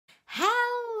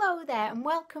Hello there and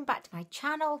welcome back to my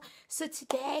channel. So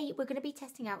today we're going to be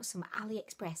testing out some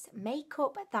AliExpress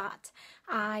makeup that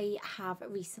I have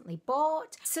recently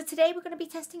bought. So today we're going to be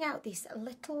testing out this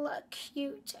little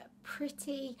cute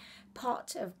pretty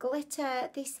pot of glitter.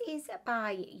 This is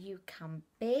by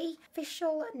UCANBE.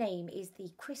 Official name is the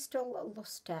Crystal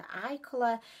Luster Eye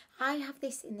Colour. I have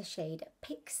this in the shade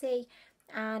Pixie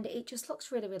and it just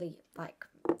looks really like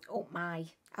up my,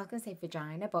 I was going to say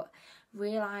vagina, but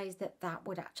realised that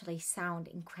would actually sound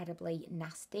incredibly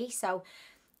nasty. So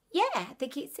yeah, I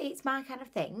think it's my kind of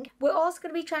thing. We're also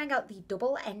going to be trying out the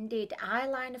double-ended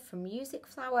eyeliner from Music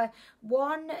Flower.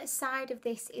 One side of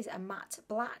this is a matte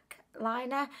black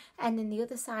liner and then the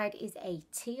other side is a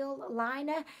teal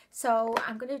liner. So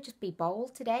I'm going to just be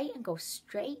bold today and go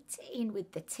straight in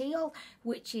with the teal,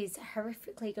 which is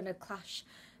horrifically going to clash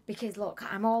because look,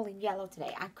 I'm all in yellow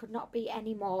today. I could not be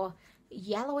any more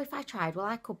yellow if I tried. Well,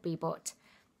 I could be, but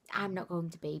I'm not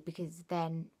going to be because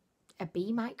then a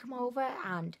bee might come over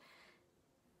and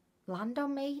land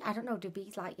on me. I don't know, do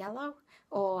bees like yellow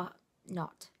or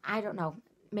not? I don't know.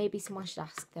 Maybe someone should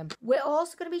ask them. We're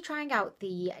also going to be trying out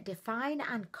the Define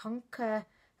and Conquer.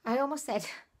 I almost said,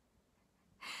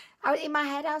 in my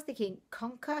head I was thinking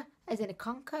conquer, as in a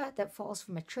conker that falls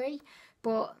from a tree.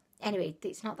 But anyway,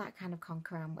 it's not that kind of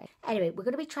conquer I'm with. Anyway, we're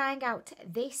going to be trying out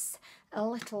this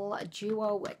little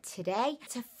duo today.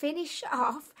 To finish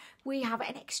off, we have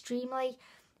an extremely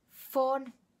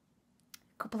fun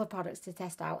couple of products to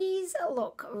test out. These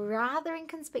look rather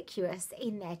inconspicuous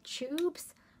in their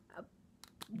tubes.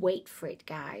 Wait for it,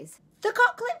 guys. The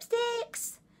cock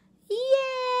lipsticks!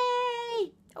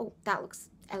 Yay! Oh, that looks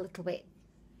a little bit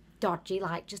dodgy,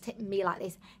 like just hitting me like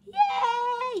this.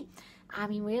 Yay! I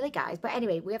mean, really, guys. But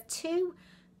anyway, we have two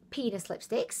penis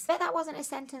lipsticks. I bet that wasn't a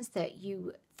sentence that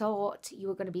you thought you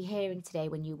were going to be hearing today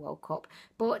when you woke up.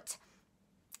 But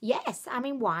yes, I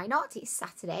mean, why not? It's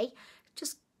Saturday.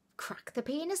 Just crack the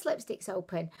penis lipsticks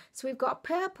open. So we've got a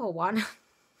purple one.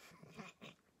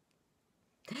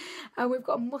 And we've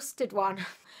got a mustard one.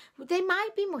 They might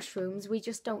be mushrooms, we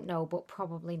just don't know, but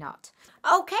probably not.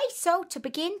 Okay, so to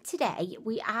begin today,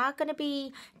 we are going to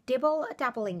be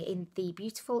dabbling in the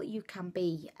beautiful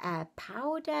UCANBE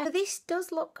powder. So this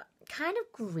does look kind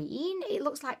of green. It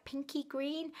looks like pinky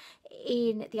green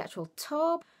in the actual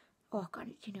tub. Oh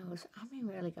God, you know, I mean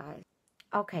really, guys.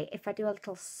 Okay, if I do a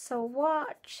little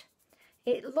swatch,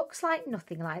 it looks like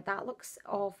nothing like that. Looks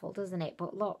awful, doesn't it?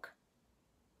 But look.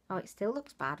 Oh, it still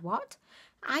looks bad. What?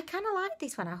 I kind of like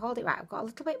this when I hold it right. I've got a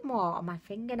little bit more on my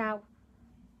finger now.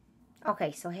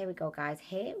 Okay, so here we go, guys.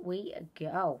 Here we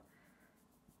go.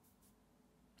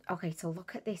 Okay, so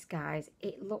look at this, guys.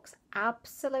 It looks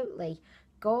absolutely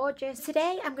gorgeous.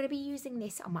 Today, I'm going to be using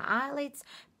this on my eyelids,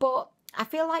 but I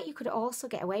feel like you could also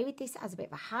get away with this as a bit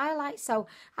of a highlight. So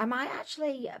I might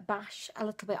actually bash a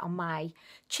little bit on my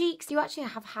cheeks. You actually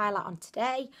have highlight on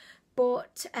today,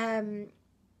 but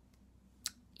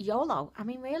YOLO. I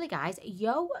mean, really, guys,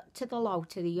 yo to the low,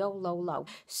 to the YOLO low.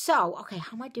 So, okay,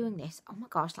 how am I doing this? Oh my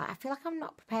gosh, like, I feel like I'm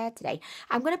not prepared today.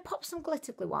 I'm going to pop some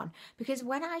glitter glue on because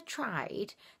when I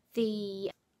tried the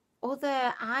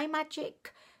other Eye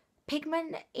Magic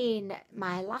pigment in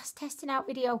my last testing out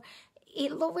video,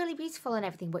 it looked really beautiful and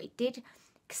everything, but it did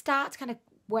start to kind of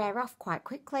wear off quite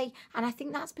quickly, and I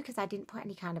think that's because I didn't put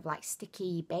any kind of like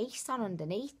sticky base on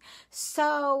underneath.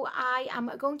 So I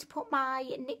am going to put my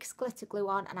NYX glitter glue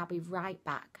on and I'll be right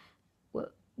back.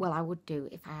 Well, I would do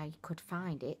if I could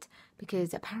find it,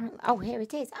 because apparently, oh, here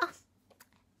it is. Oh,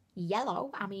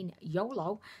 yellow, I mean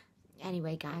YOLO.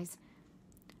 Anyway, guys,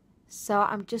 so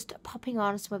I'm just popping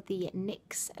on some of the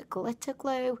NYX glitter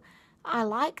glue. I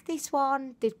like this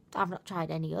one. I've not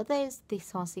tried any others.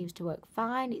 This one seems to work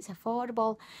fine. It's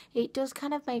affordable. It does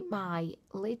kind of make my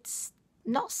lids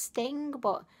not sting,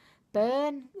 but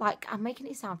burn. Like, I'm making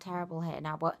it sound terrible here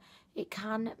now, but it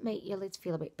can make your lids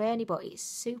feel a bit burny, but it's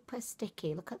super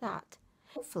sticky. Look at that.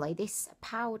 Hopefully, this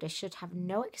powder should have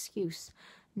no excuse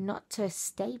not to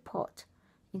stay put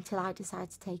until I decide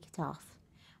to take it off.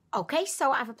 Okay,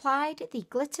 so I've applied the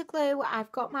glitter glue.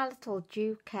 I've got my little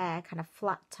Duke kind of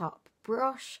flat top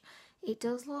brush. It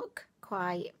does look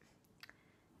quite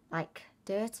like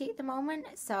dirty at the moment,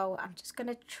 so I'm just going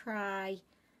to try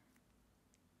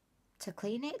to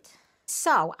clean it.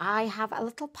 So I have a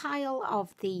little pile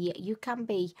of the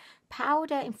UCANBE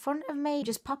powder in front of me,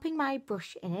 just popping my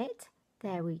brush in it.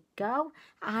 There we go.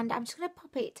 And I'm just going to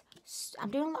pop it.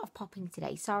 I'm doing a lot of popping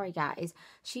today. Sorry, guys.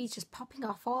 She's just popping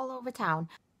off all over town.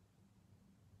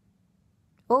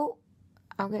 Oh,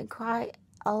 I'm getting quite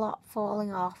a lot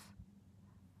falling off.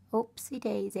 Oopsie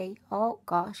daisy. Oh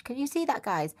gosh, can you see that,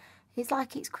 guys? It's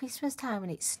like it's Christmas time and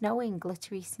it's snowing,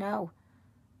 glittery snow.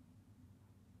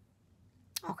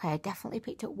 Okay, I definitely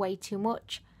picked up way too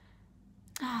much.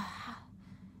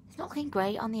 It's not looking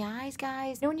great on the eyes,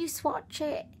 guys. You know, when you swatch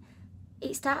it,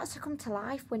 it starts to come to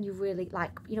life when you really,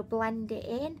 like, you know, blend it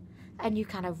in and you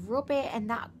kind of rub it, and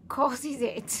that causes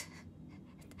it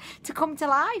to come to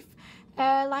life.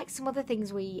 Like some other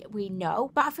things we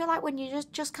know. But I feel like when you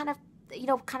just kind of, you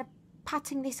know, kind of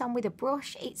patting this on with a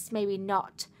brush, it's maybe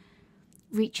not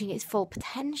reaching its full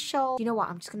potential. You know what?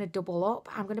 I'm just going to double up.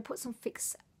 I'm going to put some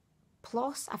Fix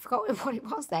Plus. I forgot what it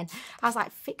was then. I was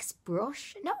like, Fix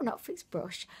Brush? No, not Fix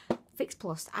Brush. Fix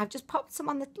Plus. I've just popped some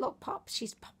on the, look, pop.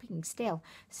 She's popping still.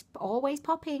 It's always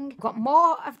popping. Got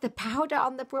more of the powder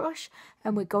on the brush,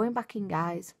 and we're going back in,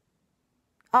 guys.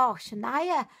 Oh,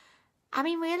 Shania. I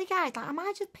mean, really, guys, like, am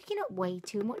I just picking up way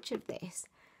too much of this?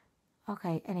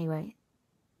 Okay, anyway.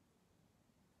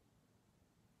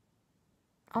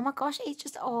 Oh my gosh, it's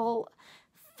just all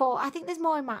full. I think there's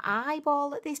more in my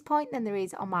eyeball at this point than there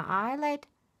is on my eyelid.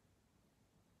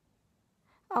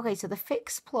 Okay, so the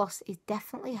Fix Plus is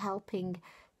definitely helping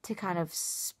to kind of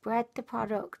spread the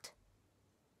product.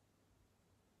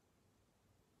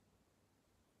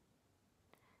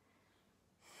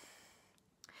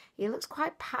 It looks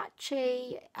quite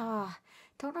patchy.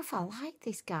 Don't know if I like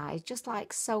this, guys. Just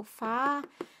like so far,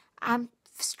 I'm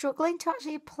struggling to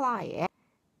actually apply it.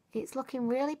 It's looking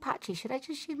really patchy. Should I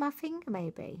just use my finger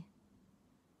maybe?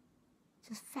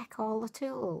 Just feck all the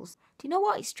tools. Do you know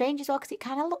what? It's strange as well because it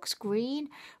kind of looks green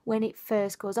when it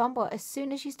first goes on, but as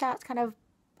soon as you start to kind of,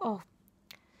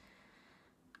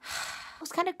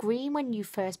 it's kind of green when you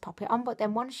first pop it on, but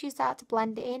then once you start to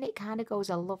blend it in, it kind of goes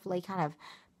a lovely kind of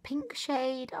pink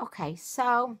shade. Okay,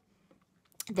 so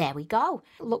there we go.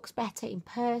 It looks better in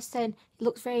person. It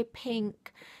looks very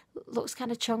pink. Looks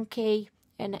kind of chunky.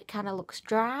 And it kind of looks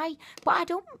dry, but I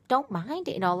don't mind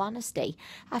it, in all honesty.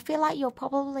 I feel like you're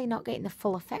probably not getting the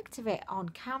full effect of it on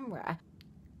camera.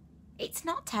 It's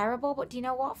not terrible, but do you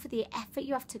know what? For the effort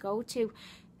you have to go to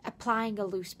applying a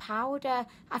loose powder,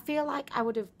 I feel like I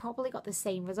would have probably got the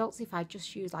same results if I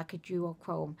just used like a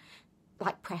duochrome,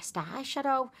 like pressed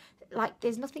eyeshadow. Like,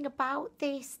 there's nothing about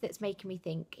this that's making me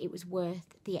think it was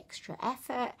worth the extra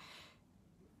effort.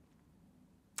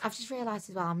 I've just realised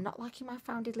as well, I'm not liking my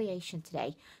foundation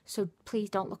today. So please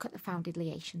don't look at the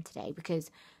foundation today because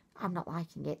I'm not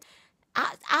liking it.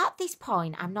 At this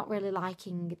point, I'm not really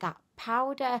liking that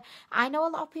powder. I know a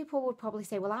lot of people would probably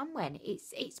say, well, Anwen,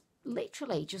 it's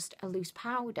literally just a loose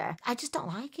powder. I just don't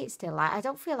like it still. I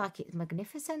don't feel like it's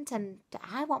magnificent, and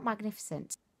I want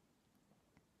magnificent.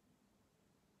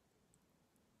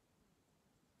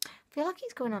 I feel like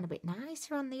it's going on a bit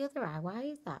nicer on the other eye. Why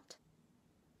is that?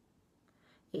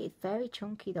 It's very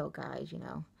chunky though, guys, you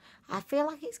know. I feel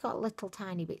like it's got little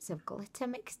tiny bits of glitter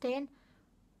mixed in,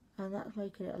 and that's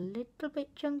making it a little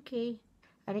bit chunky.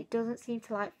 And it doesn't seem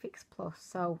to like Fix Plus.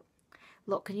 So,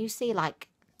 look, can you see, like,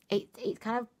 it's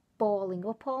kind of balling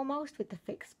up almost with the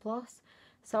Fix Plus.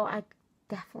 So I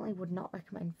definitely would not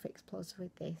recommend Fix Plus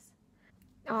with this.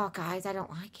 Oh, guys, I don't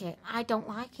like it. I don't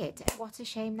like it. What a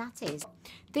shame that is.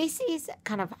 This is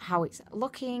kind of how it's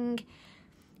looking.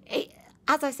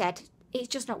 As I said, it's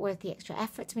just not worth the extra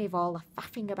effort to me of all the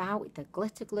faffing about with the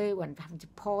glitter glue and having to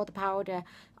pour the powder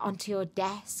onto your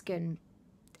desk and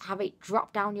have it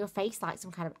drop down your face like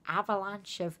some kind of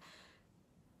avalanche of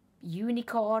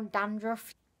unicorn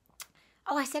dandruff.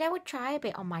 Oh, I said I would try a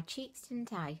bit on my cheeks,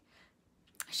 didn't I?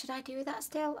 Should I do that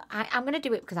still? I'm going to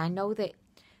do it because I know that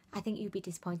I think you'd be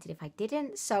disappointed if I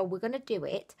didn't. So we're going to do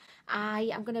it. I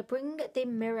am going to bring the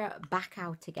mirror back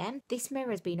out again. This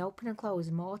mirror has been open and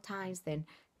closed more times than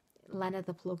Lena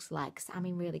the Plug's legs. I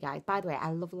mean, really, guys. By the way, I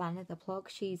love Lena the Plug.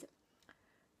 She's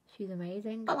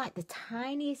amazing. Got like the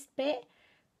tiniest bit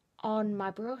on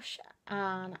my brush,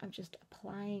 and I'm just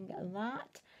applying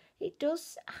that. It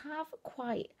does have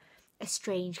quite a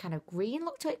strange kind of green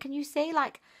look to it. Can you see?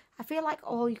 Like, I feel like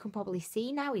all you can probably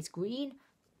see now is green.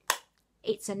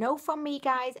 It's a no from me,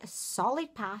 guys. A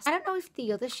solid pass. I don't know if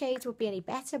the other shades would be any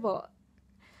better, but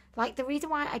like, the reason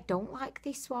why I don't like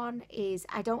this one is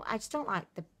I just don't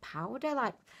like the powder,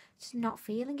 like, just not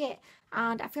feeling it.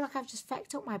 And I feel like I've just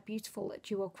fecked up my beautiful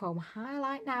duochrome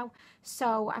highlight now.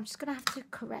 So I'm just going to have to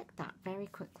correct that very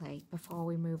quickly before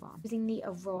we move on. Using the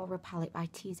Aurora palette by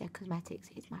TZ Cosmetics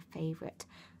is my favourite.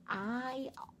 I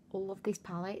love this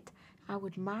palette. I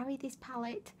would marry this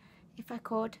palette if I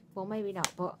could. Well, maybe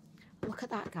not, but look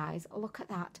at that, guys. Look at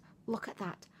that. Look at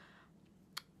that.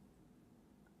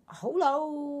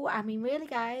 hello, I mean really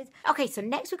guys. Okay, so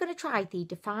next we're going to try the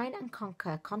Define and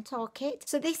Conquer contour kit.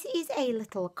 So this is a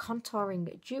little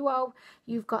contouring duo.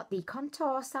 You've got the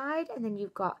contour side, and then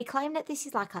you've got, they claim that this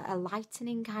is like a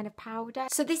lightening kind of powder.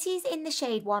 So this is in the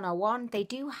shade 101. They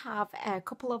do have a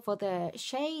couple of other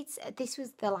shades. This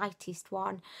was the lightest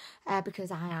one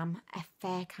because I am a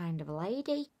fair kind of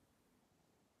lady.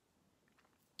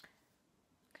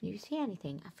 Can you see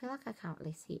anything? I feel like I can't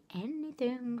really see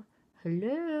anything.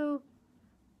 Hello?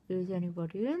 Is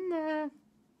anybody in there?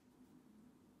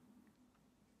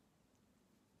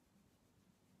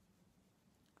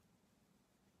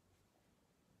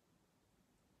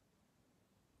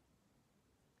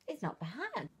 It's not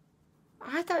bad.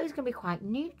 I thought it was going to be quite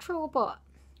neutral, but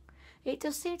it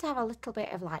does seem to have a little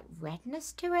bit of like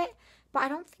redness to it. But I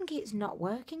don't think it's not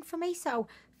working for me, so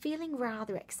feeling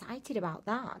rather excited about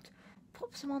that.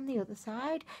 Put some on the other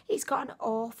side. It's got an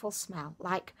awful smell,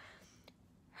 like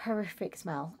horrific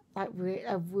smell, like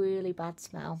a really bad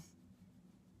smell.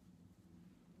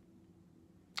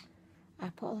 I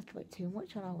put a little bit too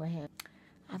much on over here.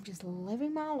 I'm just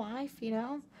living my life, you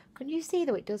know. Can you see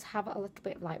though it does have a little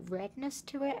bit of like redness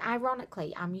to it?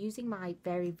 Ironically, I'm using my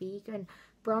Very Vegan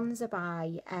bronzer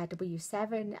by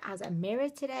W7 as a mirror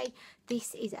today.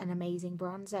 This is an amazing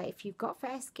bronzer. If you've got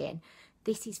fair skin,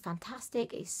 this is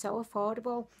fantastic. It's so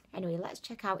affordable. Anyway, let's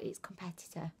check out its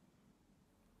competitor.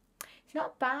 It's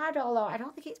not bad, although I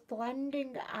don't think it's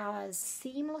blending as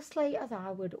seamlessly as I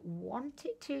would want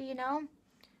it to, you know.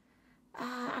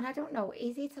 And I don't know,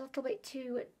 is it a little bit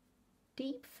too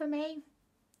deep for me?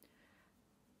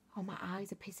 Oh, my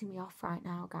eyes are pissing me off right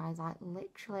now, guys. Like,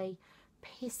 literally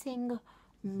pissing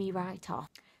me right off.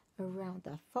 Around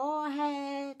the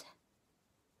forehead.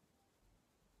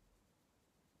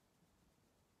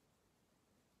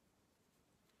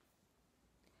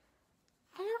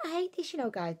 I don't hate this, you know,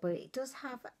 guys, but it does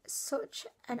have such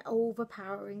an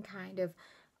overpowering kind of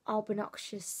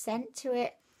obnoxious scent to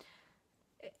it.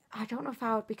 I don't know if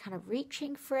I would be kind of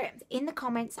reaching for it. In the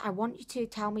comments, I want you to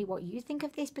tell me what you think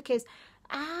of this, because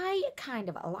I kind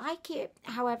of like it.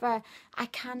 However, I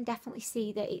can definitely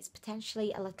see that it's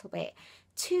potentially a little bit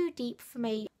too deep for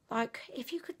me. Like,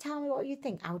 if you could tell me what you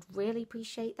think, I would really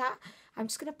appreciate that. I'm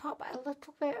just going to pop a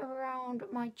little bit around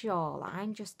my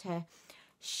jawline just to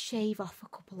shave off a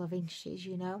couple of inches,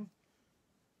 you know.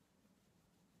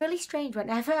 Really strange,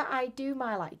 whenever I do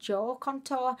my like jaw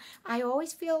contour, I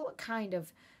always feel kind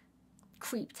of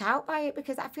creeped out by it,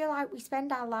 because I feel like we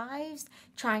spend our lives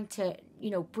trying to,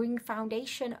 you know, bring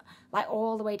foundation like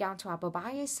all the way down to our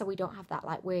babayas so we don't have that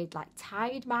like weird like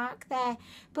tide mark there.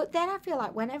 But then I feel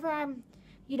like whenever I'm,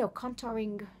 you know,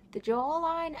 contouring the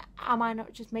jawline, am I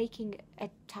not just making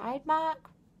a tide mark?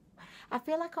 I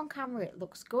feel like on camera it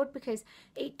looks good because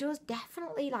it does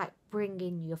definitely like bring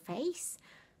in your face,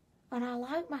 and I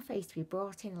like my face to be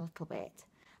brought in a little bit.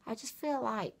 I just feel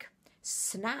like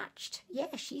snatched.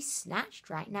 Yeah, she's snatched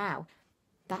right now.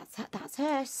 That's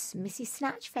her, Mrs.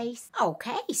 Snatch Face.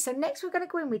 Okay, so next we're going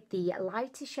to go in with the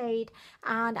lighter shade,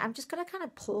 and I'm just going to kind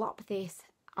of plop this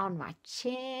on my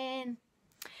chin.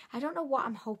 I don't know what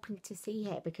I'm hoping to see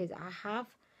here, because I have,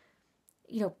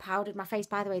 you know, powdered my face.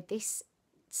 By the way, this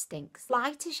stinks.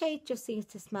 Lighter shade just seems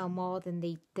to smell more than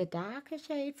the darker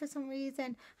shade for some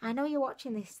reason. I know you're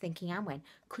watching this thinking, Anwen,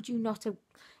 could you not have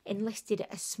enlisted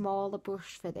a smaller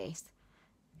brush for this?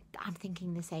 I'm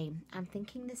thinking the same. I'm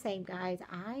thinking the same, guys.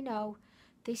 I know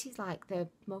this is like the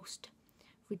most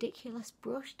ridiculous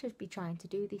brush to be trying to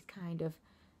do this kind of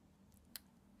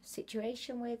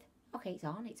situation with. Okay, it's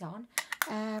on, it's on.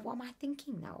 What am I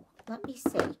thinking though? Let me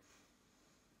see.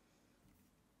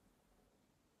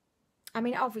 I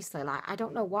mean, obviously, like, I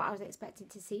don't know what I was expecting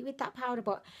to see with that powder,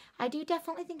 but I do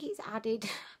definitely think it's added,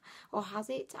 or has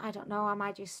it? I don't know. Am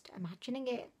I just imagining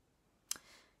it?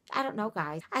 I don't know,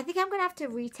 guys. I think I'm going to have to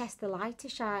retest the lighter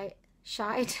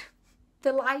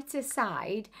the lighter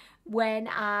side when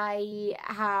I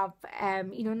have,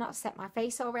 you know, not set my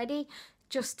face already,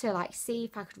 just to like see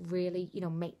if I could really, you know,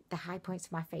 make the high points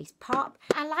of my face pop.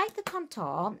 I like the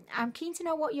contour. I'm keen to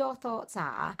know what your thoughts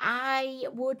are. I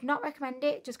would not recommend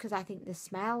it just because I think the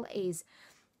smell is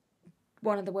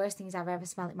one of the worst things I've ever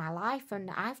smelled in my life,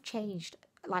 and I've changed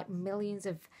like millions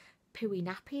of pooey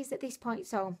nappies at this point,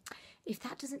 so if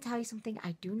that doesn't tell you something,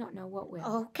 I do not know what will.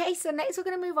 Okay, so next we're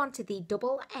going to move on to the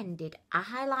double-ended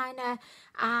eyeliner.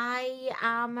 I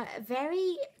am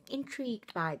very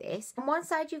intrigued by this. On one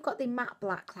side you've got the matte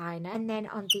black liner, and then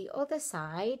on the other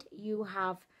side you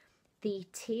have the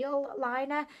teal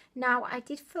liner. Now, I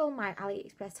did film my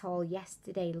AliExpress haul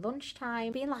yesterday lunchtime.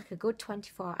 It's been like a good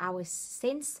 24 hours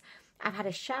since. I've had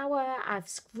a shower, I've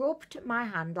scrubbed my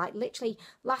hand, like literally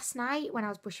last night when I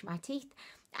was brushing my teeth,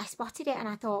 I spotted it and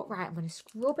I thought, right, I'm going to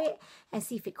scrub it and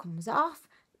see if it comes off.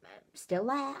 Still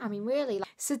there, I mean really.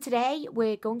 So today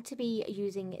we're going to be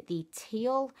using the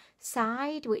teal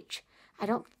side, which I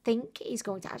don't think is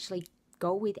going to actually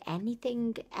go with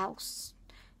anything else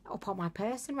up on my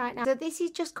person right now. So this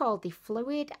is just called the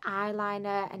Fluid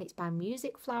Eyeliner and it's by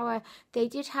Music Flower. They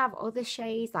did have other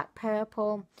shades like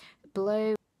purple,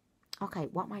 blue. Okay,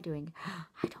 what am I doing?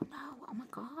 I don't know. Oh my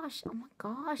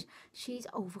gosh, she's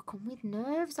overcome with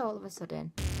nerves all of a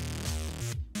sudden.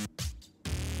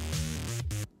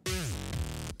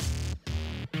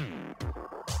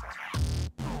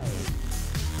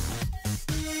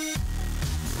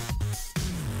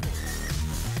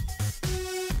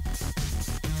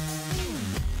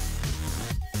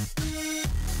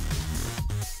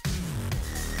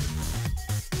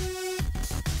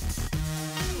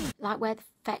 Like where the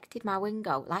feck did my wing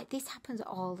go? Like this happens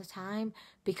all the time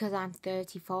because I'm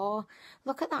 34.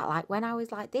 Look at that, like when I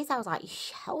was like this, I was like,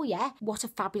 hell yeah, what a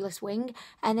fabulous wing.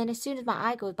 And then as soon as my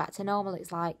eye goes back to normal,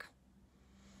 it's like...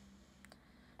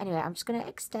 Anyway, I'm just going to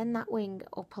extend that wing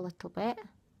up a little bit.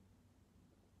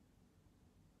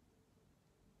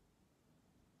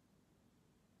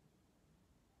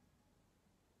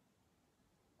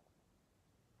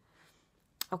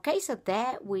 Okay, so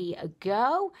there we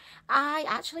go. I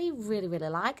actually really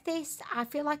like this. I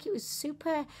feel like it was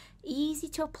super easy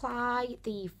to apply.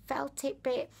 The felt tip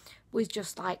bit was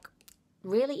just like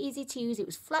really easy to use. It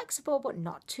was flexible but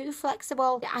not too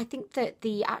flexible. I think that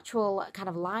the actual kind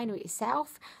of liner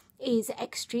itself is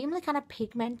extremely kind of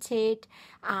pigmented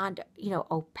and, you know,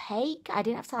 opaque. I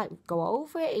didn't have to like go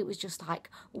over it. It was just like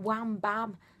wham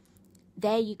bam,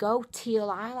 there you go, teal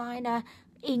eyeliner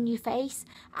in your face.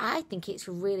 I think it's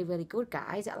really good,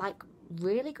 guys. Like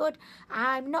really good.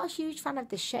 I'm not a huge fan of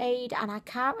the shade and I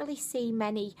can't really see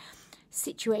many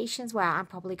situations where I'm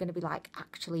probably going to be like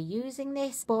actually using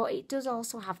this, but it does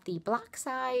also have the black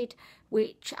side,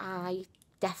 which I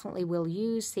definitely will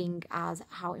use, seeing as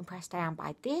how impressed I am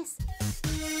by this.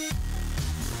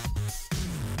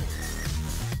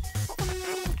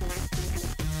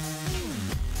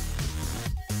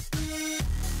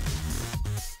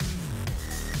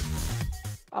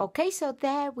 Okay, so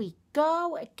there we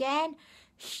go. Again,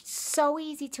 so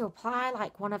easy to apply,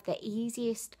 like one of the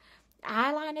easiest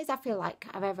eyeliners I feel like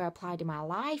I've ever applied in my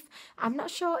life. I'm not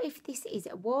sure if this is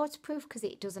waterproof because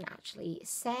it doesn't actually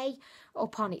say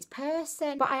up on its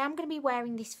person, but I am going to be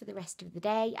wearing this for the rest of the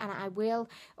day and I will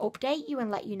update you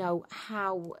and let you know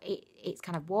how it's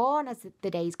kind of worn as the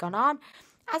day's gone on.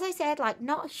 As I said, like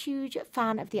not a huge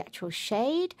fan of the actual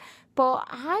shade, but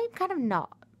I'm kind of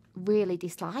not really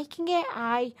disliking it.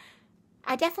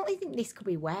 I definitely think this could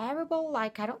be wearable.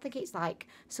 Like I don't think it's like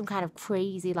some kind of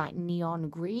crazy like neon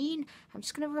green. I'm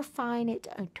just going to refine it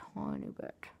a tiny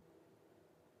bit.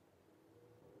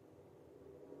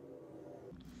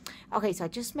 Okay, so I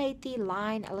just made the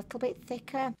line a little bit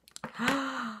thicker.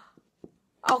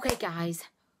 Okay guys,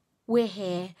 we're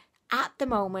here at the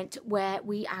moment where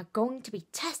we are going to be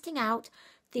testing out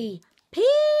the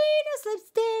penis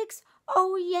lipsticks.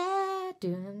 Oh yeah.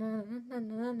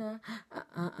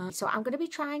 So I'm going to be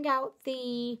trying out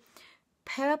the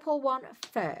purple one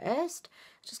first.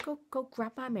 Just go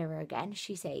grab my mirror again,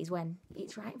 she says, when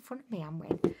it's right in front of me,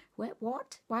 Anwen. Wait,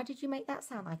 what? Why did you make that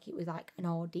sound like it was like an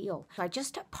ordeal? So I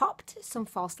just popped some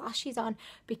false lashes on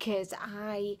because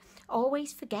I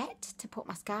always forget to put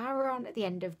mascara on at the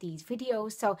end of these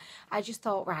videos. So I just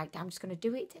thought, right, I'm just going to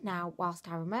do it now whilst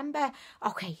I remember.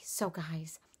 Okay, so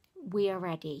guys, we are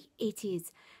ready. It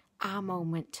is our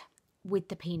moment with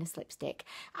the penis lipstick.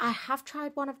 I have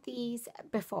tried one of these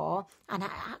before and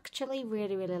I actually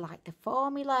really like the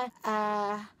formula.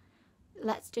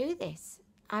 Let's do this.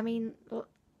 I mean,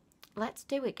 let's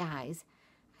do it, guys.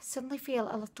 I suddenly feel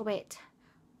a little bit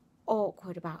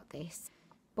awkward about this,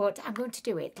 but I'm going to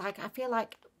do it. Like I feel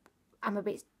like I'm a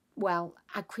bit, well,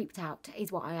 I creeped out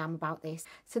is what I am about this.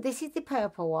 So this is the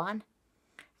purple one.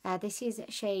 This is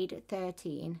shade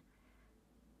 13.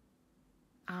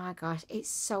 Oh gosh, it's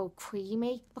so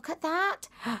creamy. Look at that.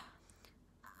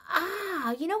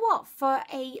 Ah, you know what? For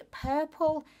a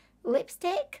purple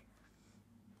lipstick,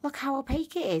 look how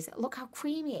opaque it is. Look how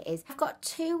creamy it is. I've got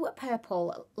two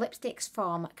purple lipsticks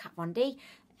from Kat Von D.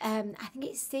 I think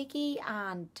it's Ziggy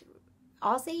and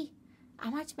Aussie. I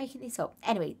might be making this up.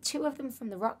 Anyway, two of them from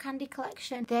the Rock Candy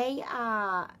collection. They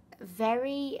are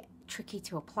very tricky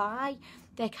to apply.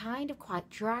 They're kind of quite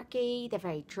draggy. They're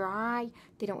very dry.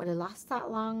 They don't really last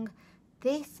that long.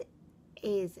 This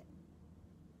is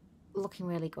looking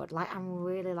really good. Like I'm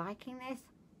really liking this.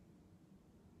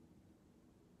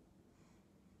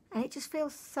 And it just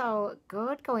feels so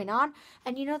good going on.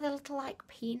 And you know, the little like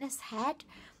penis head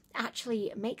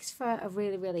actually makes for a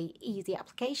really, really easy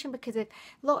application because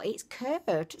look, it's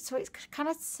curved, so it's kind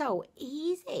of so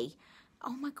easy.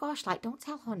 Oh my gosh, like, don't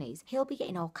tell Honeys. He'll be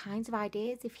getting all kinds of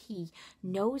ideas if he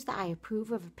knows that I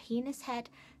approve of a penis head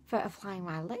for applying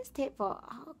my lipstick. But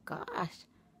oh gosh,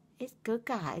 it's good,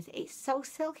 guys. It's so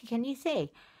silky. Can you see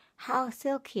how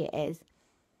silky it is?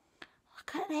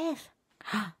 Look at this.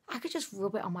 I could just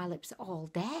rub it on my lips all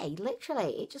day.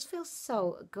 Literally, it just feels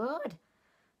so good.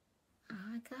 Oh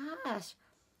my gosh.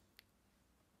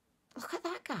 Look at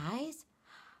that, guys.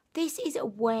 This is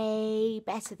way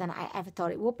better than I ever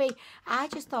thought it would be. I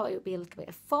just thought it would be a little bit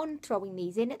of fun throwing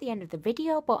these in at the end of the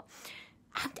video, but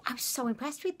I'm so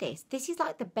impressed with this. This is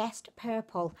like the best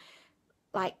purple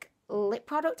like lip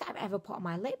product I've ever put on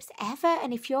my lips ever.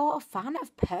 And if you're a fan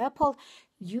of purple,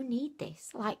 you need this.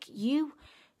 Like, you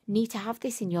need to have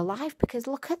this in your life because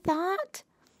look at that.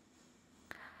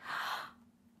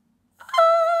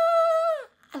 Oh,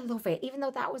 I love it. Even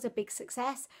though that was a big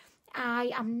success,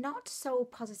 I am not so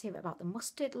positive about the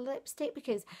mustard lipstick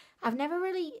because I've never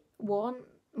really worn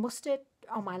mustard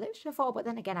on my lips before. But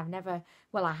then again,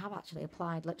 well, I have actually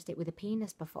applied lipstick with a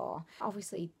penis before.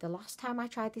 Obviously, the last time I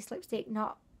tried this lipstick,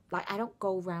 I don't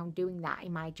go around doing that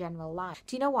in my general life.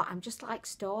 Do you know what? I'm just like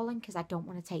stalling because I don't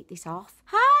want to take this off.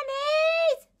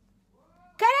 Honeys!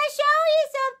 Can I show you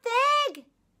something?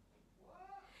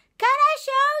 Can I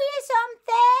show you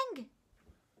something?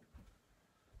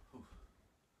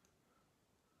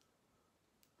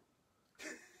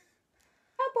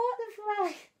 I bought them for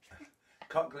my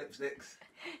cock lipsticks.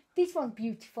 This one's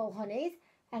beautiful, Honeys.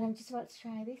 And I'm just about to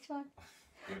try this one.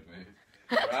 Good move.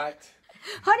 Right.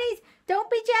 Honeys,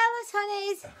 don't be jealous,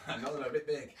 honeys. I know they're a bit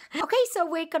big. Okay, so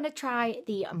we're going to try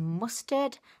the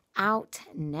mustard out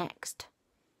next.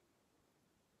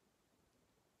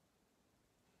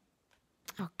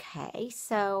 Okay,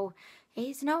 so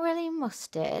it's not really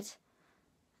mustard.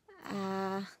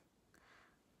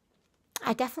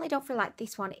 I definitely don't feel like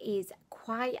this one is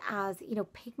quite as, you know,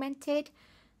 pigmented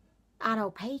and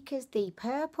opaque as the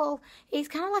purple. It's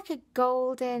kind of like a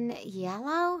golden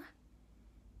yellow,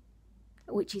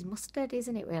 which is mustard,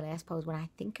 isn't it, really, I suppose, when I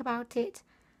think about it?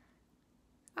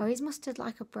 Or is mustard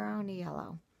like a browny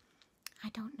yellow? I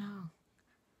don't know.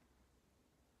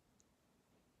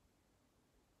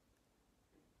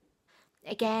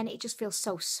 Again, it just feels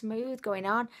so smooth going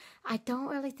on. I don't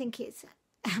really think it's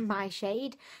my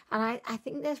shade. And I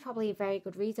think there's probably a very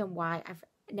good reason why I've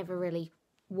never really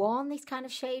worn this kind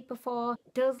of shade before.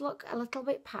 It does look a little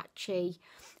bit patchy.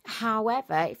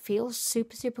 However, it feels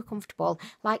super, super comfortable.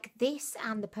 Like this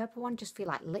and the purple one just feel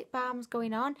like lip balms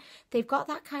going on. They've got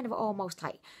that kind of almost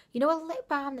like, you know, a lip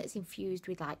balm that's infused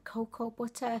with like cocoa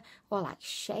butter or like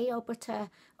shea butter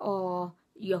or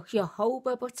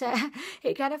jojoba butter.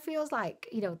 It kind of feels like,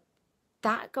 you know,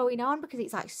 that going on because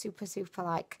it's like super, super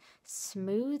like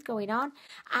smooth going on.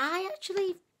 I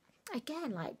actually,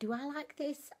 again, like, do I like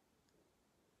this?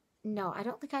 No, I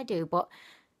don't think I do, but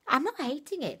I'm not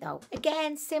hating it though.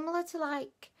 Again, similar to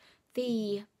like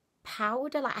the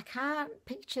powder, like I can't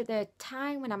picture the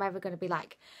time when I'm ever going to be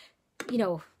like, you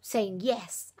know, saying,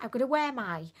 yes, I'm going to wear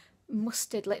my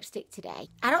mustard lipstick today.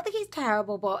 I don't think it's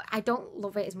terrible, but I don't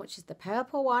love it as much as the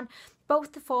purple one.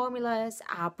 Both the formulas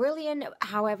are brilliant.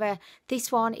 However,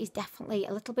 this one is definitely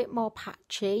a little bit more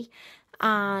patchy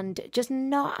and just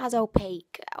not as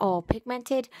opaque or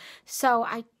pigmented. So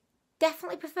I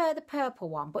definitely prefer the purple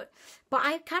one, but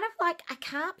I kind of like, I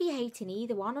can't be hating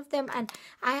either one of them, and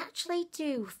I actually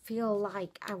do feel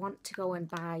like I want to go and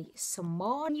buy some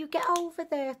more. And you get over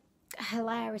the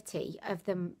hilarity of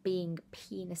them being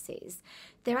penises,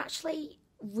 they're actually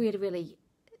really, really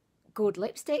good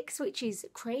lipsticks, which is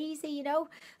crazy, you know.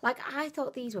 Like, I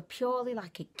thought these were purely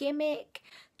like a gimmick,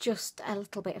 just a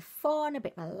little bit of fun, a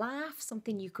bit of a laugh,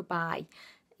 something you could buy,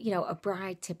 you know, a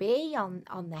bride-to-be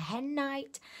on the hen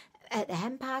night, at the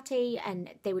hen party,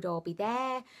 and they would all be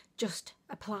there just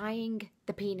applying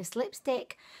the penis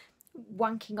lipstick,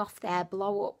 wanking off their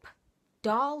blow-up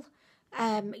doll,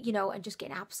 you know, and just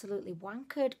getting absolutely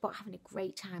wankered, but having a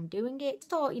great time doing it.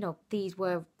 Thought, you know, these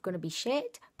were going to be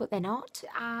shit, but they're not.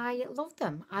 I love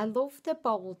them. I love the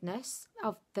boldness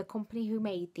of the company who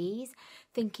made these,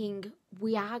 thinking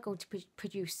we are going to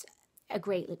produce a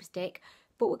great lipstick,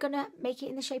 but we're going to make it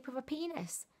in the shape of a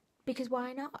penis. Because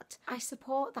why not? I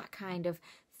support that kind of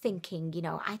thinking, you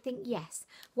know. I think, yes,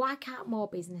 why can't more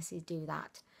businesses do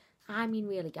that? I mean,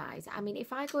 really, guys. I mean,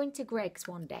 if I go into Greg's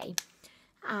one day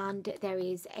and there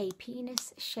is a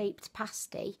penis-shaped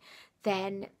pasty,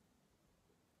 then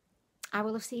I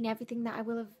will have seen everything that I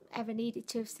will have ever needed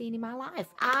to have seen in my life.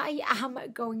 I am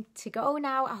going to go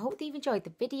now. I hope that you've enjoyed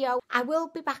the video. I will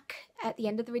be back at the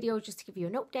end of the video just to give you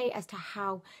an update as to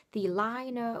how the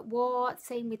liner wore.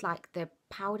 Same with like the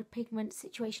powder pigment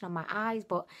situation on my eyes,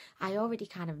 but I already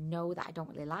kind of know that I don't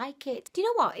really like it. Do you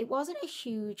know what? It wasn't a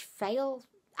huge fail.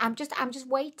 I'm just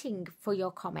waiting for your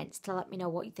comments to let me know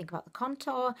what you think about the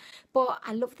contour. But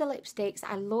I love the lipsticks.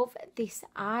 I love this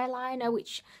eyeliner,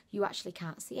 which you actually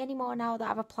can't see anymore now that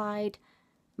I've applied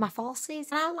my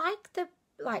falsies. And I like the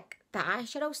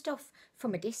eyeshadow stuff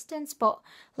from a distance, but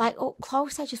like up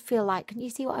close I just feel like, can you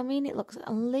see what I mean? It looks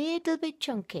a little bit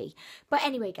chunky. But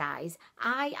anyway guys,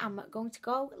 I am going to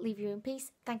go, leave you in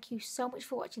peace. Thank you so much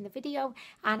for watching the video,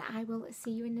 and I will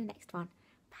see you in the next one.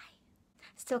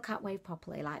 Still can't wave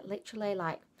properly, like literally,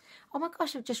 like, oh my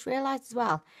gosh, I've just realised as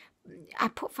well, I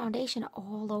put foundation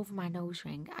all over my nose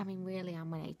ring. I mean, really, I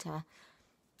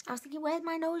was thinking, where's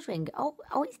my nose ring? Oh,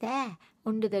 it's there,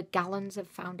 under the gallons of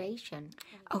foundation.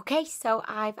 Okay, so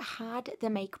I've had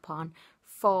the makeup on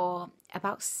for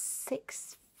about 5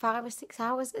 or 6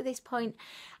 hours at this point,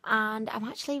 and I'm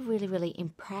actually really, really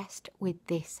impressed with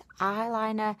this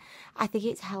eyeliner. I think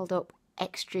it's held up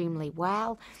extremely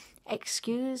well.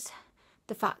 Excuse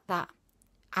the fact that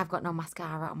I've got no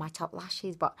mascara on my top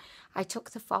lashes, but I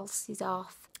took the falsies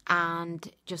off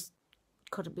and just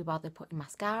couldn't be bothered putting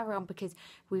mascara on because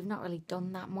we've not really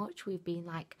done that much. We've been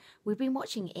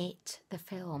watching It, the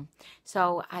film,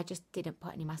 so I just didn't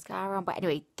put any mascara on. But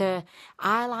anyway, the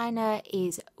eyeliner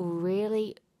is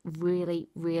really, really,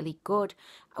 really good.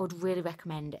 I would really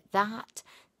recommend that.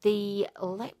 The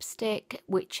lipstick,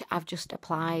 which I've just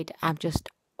applied, I'm just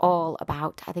all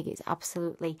about. I think it's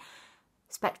absolutely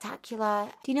spectacular.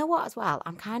 Do you know what as well?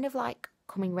 I'm kind of like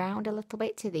coming round a little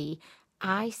bit to the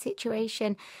eye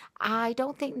situation. I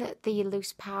don't think that the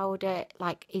loose powder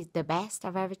like is the best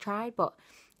I've ever tried, but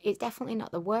it's definitely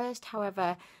not the worst.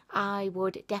 However, I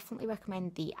would definitely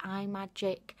recommend the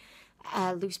iMagic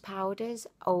loose powders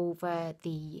over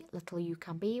the little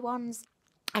UCANBE ones.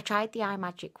 I tried the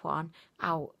iMagic one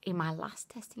out in my last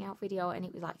testing out video, and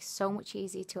it was like so much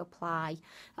easier to apply,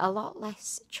 a lot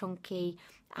less chunky,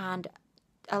 and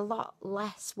a lot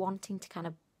less wanting to kind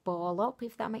of ball up,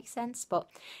 if that makes sense. But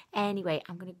anyway,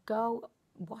 I'm going to go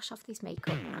wash off this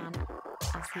makeup and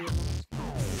I'll see you in the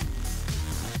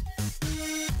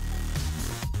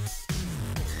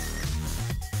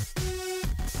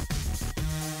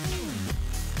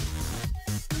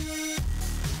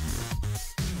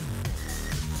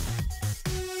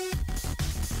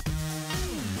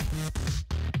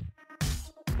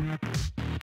next video.